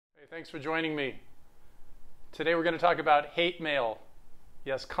Thanks for joining me. Today we're going to talk about hate mail.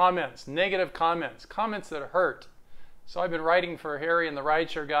 Yes, comments, negative comments, comments that hurt. So I've been writing for Harry and the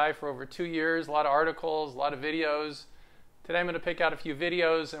Rideshare Guy for over 2 years, a lot of articles, a lot of videos. Today I'm going to pick out a few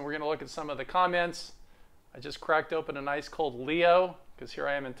videos and we're going to look at some of the comments. I just cracked open a nice cold Leo because here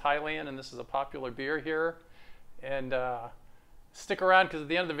I am in Thailand and this is a popular beer here. And stick around because at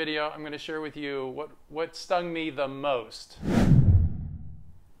the end of the video I'm going to share with you what stung me the most.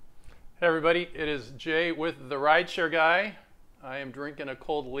 Hey everybody, it is Jay with the Rideshare Guy. I am drinking a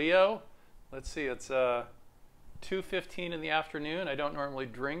cold Leo. Let's see, it's 2:15 in the afternoon. I don't normally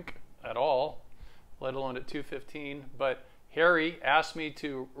drink at all, let alone at 2:15. But Harry asked me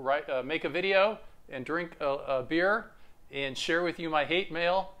to make a video and drink a beer and share with you my hate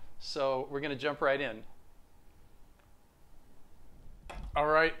mail. So we're going to jump right in. All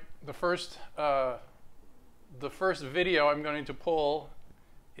right, the first video I'm going to pull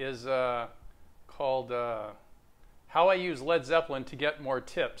is called How I Use Led Zeppelin to Get More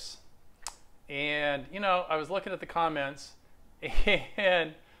Tips. And, you know, I was looking at the comments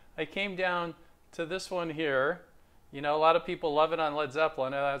and I came down to this one here. You know, a lot of people love it on Led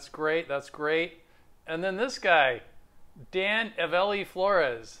Zeppelin. And that's great, that's great. And then this guy, Dan Evelli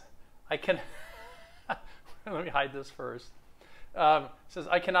Flores. Let me hide this first. Says,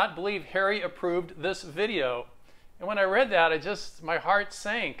 I cannot believe Harry approved this video. And when I read that, my heart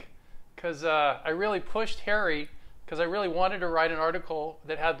sank because I really pushed Harry because I really wanted to write an article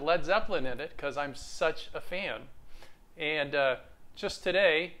that had Led Zeppelin in it because I'm such a fan. And just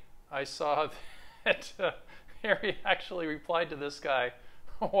today, I saw that Harry actually replied to this guy,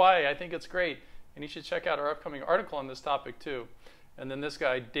 why, I think it's great. And you should check out our upcoming article on this topic too. And then this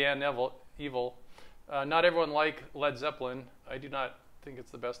guy, Dan Evil, not everyone likes Led Zeppelin. I do not think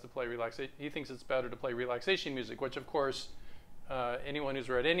it's the best to play relaxation. He thinks it's better to play relaxation music, which of course anyone who's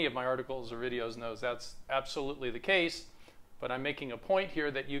read any of my articles or videos knows that's absolutely the case. But I'm making a point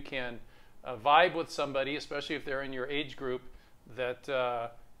here that you can vibe with somebody, especially if they're in your age group, that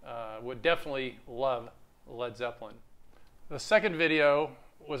would definitely love Led Zeppelin. The second video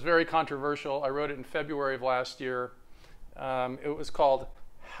was very controversial. I wrote it in February of last year. It was called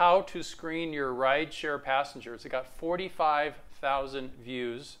How to Screen Your Rideshare Passengers. It got 45,000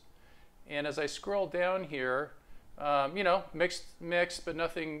 views. And as I scroll down here, you know, mixed, but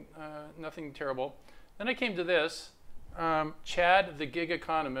nothing terrible. Then I came to this, Chad the Gig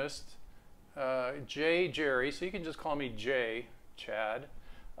Economist, Jerry, so you can just call me Jay, Chad.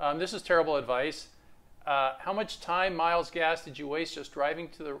 This is terrible advice. How much time, miles, gas did you waste just driving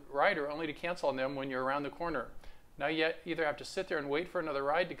to the rider only to cancel on them when you're around the corner? Now you either have to sit there and wait for another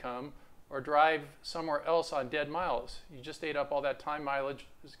ride to come or drive somewhere else on dead miles. You just ate up all that time, mileage,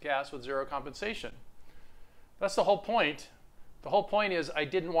 gas with zero compensation. That's the whole point. The whole point is I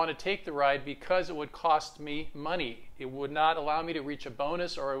didn't want to take the ride because it would cost me money. It would not allow me to reach a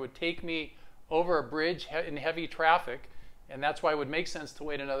bonus, or it would take me over a bridge in heavy traffic, and that's why it would make sense to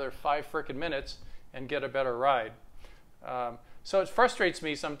wait another 5 frickin' minutes and get a better ride. So it frustrates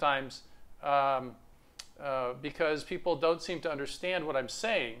me sometimes because people don't seem to understand what I'm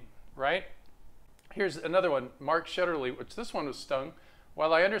saying, right? Here's another one, Mark Shetterly, which this one was stung.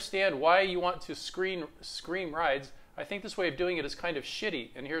 While I understand why you want to screen rides, I think this way of doing it is kind of shitty,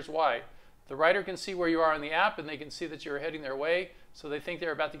 and here's why. The rider can see where you are on the app and they can see that you're heading their way, so they think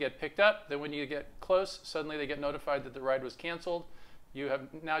they're about to get picked up. Then when you get close, suddenly they get notified that the ride was canceled. You have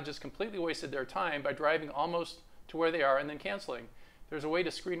now just completely wasted their time by driving almost to where they are and then canceling. There's a way to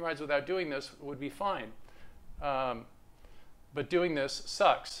screen rides without doing this would be fine. But doing this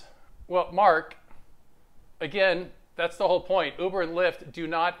sucks. Well, Mark, again, that's the whole point. Uber and Lyft do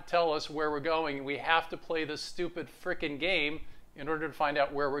not tell us where we're going. We have to play this stupid frickin' game in order to find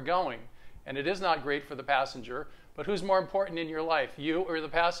out where we're going. And it is not great for the passenger, but who's more important in your life, you or the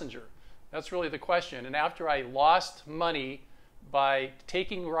passenger? That's really the question. And after I lost money by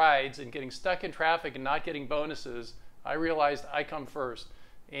taking rides and getting stuck in traffic and not getting bonuses, I realized I come first.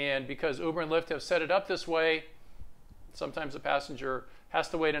 And because Uber and Lyft have set it up this way, sometimes the passenger has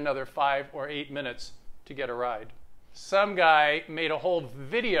to wait another 5 or 8 minutes to get a ride. Some guy made a whole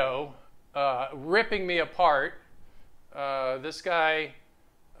video ripping me apart. This guy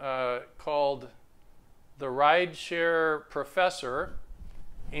called the Rideshare Professor,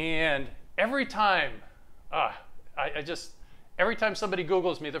 and every time every time somebody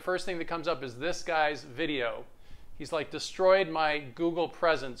Googles me, the first thing that comes up is this guy's video. He's like destroyed my Google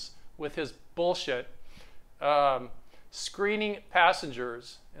presence with his bullshit. Screening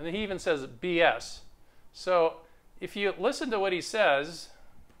passengers, and he even says BS. So if you listen to what he says.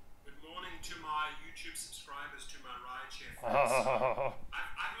 Good morning to my YouTube subscribers, to my Rideshare friends.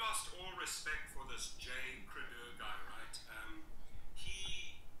 I've lost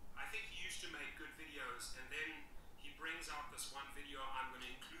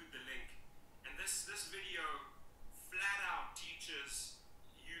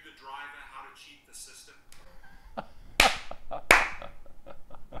to cheat the system?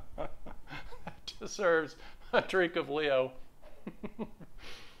 That deserves a drink of Leo.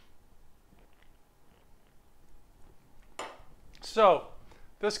 So,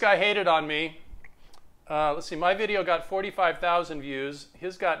 this guy hated on me. Let's see, my video got 45,000 views.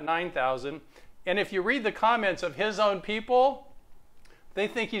 His got 9,000. And if you read the comments of his own people, they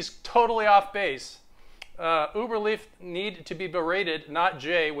think he's totally off base. Uber Lyft need to be berated, not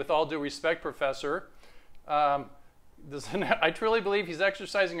Jay, with all due respect, Professor. I truly believe he's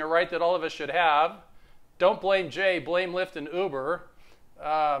exercising a right that all of us should have. Don't blame Jay, blame Lyft and Uber.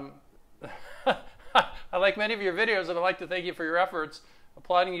 I like many of your videos, and I'd like to thank you for your efforts.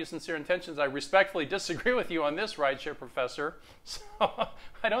 Applauding your sincere intentions. I respectfully disagree with you on this, Rideshare Professor. So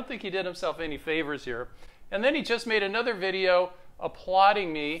I don't think he did himself any favors here. And then he just made another video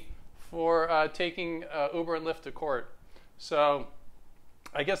applauding me for taking Uber and Lyft to court. So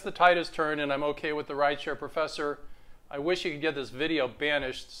I guess the tide has turned, and I'm okay with the Rideshare Professor. I wish you could get this video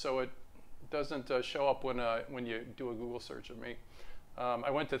banished so it doesn't show up when you do a Google search of me.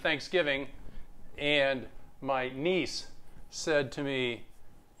 I went to Thanksgiving, and my niece said to me,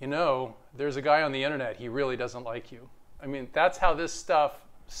 you know, there's a guy on the internet, he really doesn't like you. I mean, that's how this stuff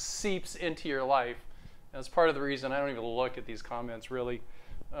seeps into your life. And that's part of the reason I don't even look at these comments, really.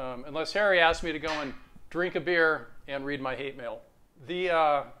 Unless Harry asked me to go and drink a beer and read my hate mail.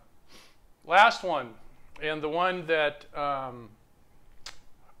 The last one, and the one that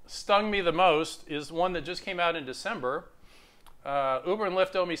stung me the most, is one that just came out in December. Uber and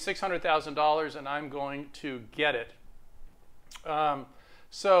Lyft owe me $600,000, and I'm going to get it.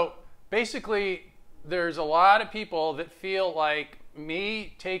 So basically, there's a lot of people that feel like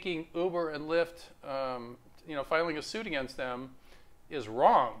me taking Uber and Lyft, filing a suit against them is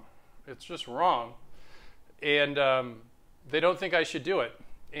wrong. It's just wrong. And they don't think I should do it.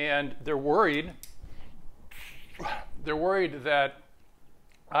 And they're worried. They're worried that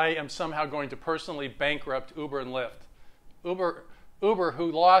I am somehow going to personally bankrupt Uber and Lyft. Uber,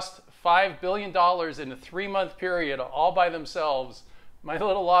 who lost $5 billion in a 3-month period all by themselves, my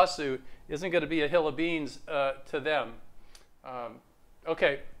little lawsuit isn't going to be a hill of beans to them.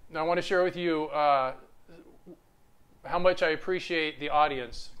 Okay, now I want to share with you how much I appreciate the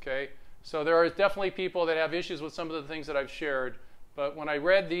audience. Okay, so there are definitely people that have issues with some of the things that I've shared, but when I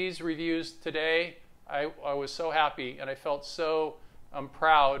read these reviews today, I was so happy, and I felt so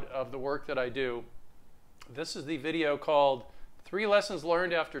proud of the work that I do. This is the video called 3 Lessons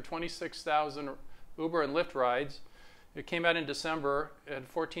Learned After 26,000 Uber and Lyft Rides. It came out in December and had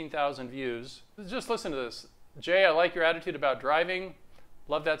 14,000 views. Just listen to this. Jay, I like your attitude about driving.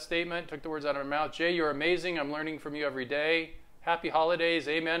 Love that statement. Took the words out of my mouth. Jay, you're amazing. I'm learning from you every day. Happy holidays.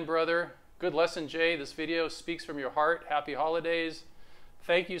 Amen, brother. Good lesson, Jay. This video speaks from your heart. Happy holidays.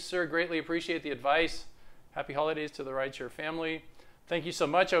 Thank you, sir. Greatly appreciate the advice. Happy holidays to the Rideshare family. Thank you so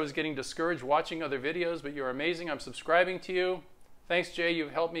much. I was getting discouraged watching other videos, but you're amazing. I'm subscribing to you. Thanks, Jay.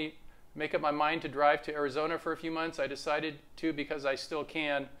 You've helped me make up my mind to drive to Arizona for a few months. I decided to because I still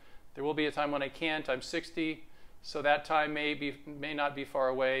can. There will be a time when I can't. I'm 60, so that time may not be far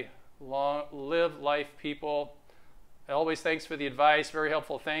away. Live life, people. Always thanks for the advice. Very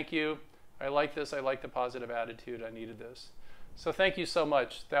helpful. Thank you. I like this. I like the positive attitude. I needed this. So thank you so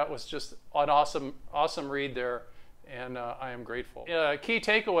much. That was just an awesome read there, and I am grateful. Key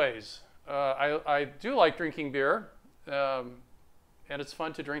takeaways. I do like drinking beer. And it's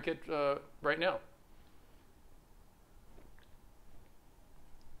fun to drink it right now.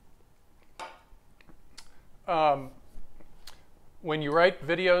 When you write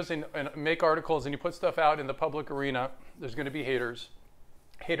videos and make articles and you put stuff out in the public arena, there's going to be haters.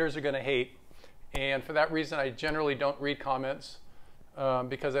 Haters are going to hate. And for that reason, I generally don't read comments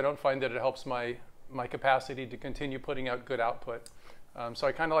because I don't find that it helps my capacity to continue putting out good output. So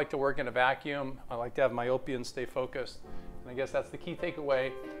I kind of like to work in a vacuum. I like to have myopia and stay focused. And I guess that's the key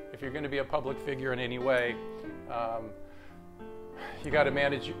takeaway. If you're going to be a public figure in any way, you got to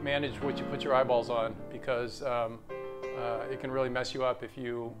manage what you put your eyeballs on, because it can really mess you up if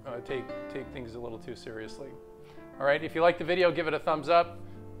you take things a little too seriously. All right, if you like the video, give it a thumbs up.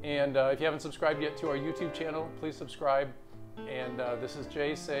 And if you haven't subscribed yet to our YouTube channel, please subscribe. And this is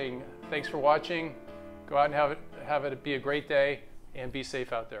Jay saying thanks for watching. Go out and have it be a great day, and be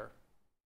safe out there.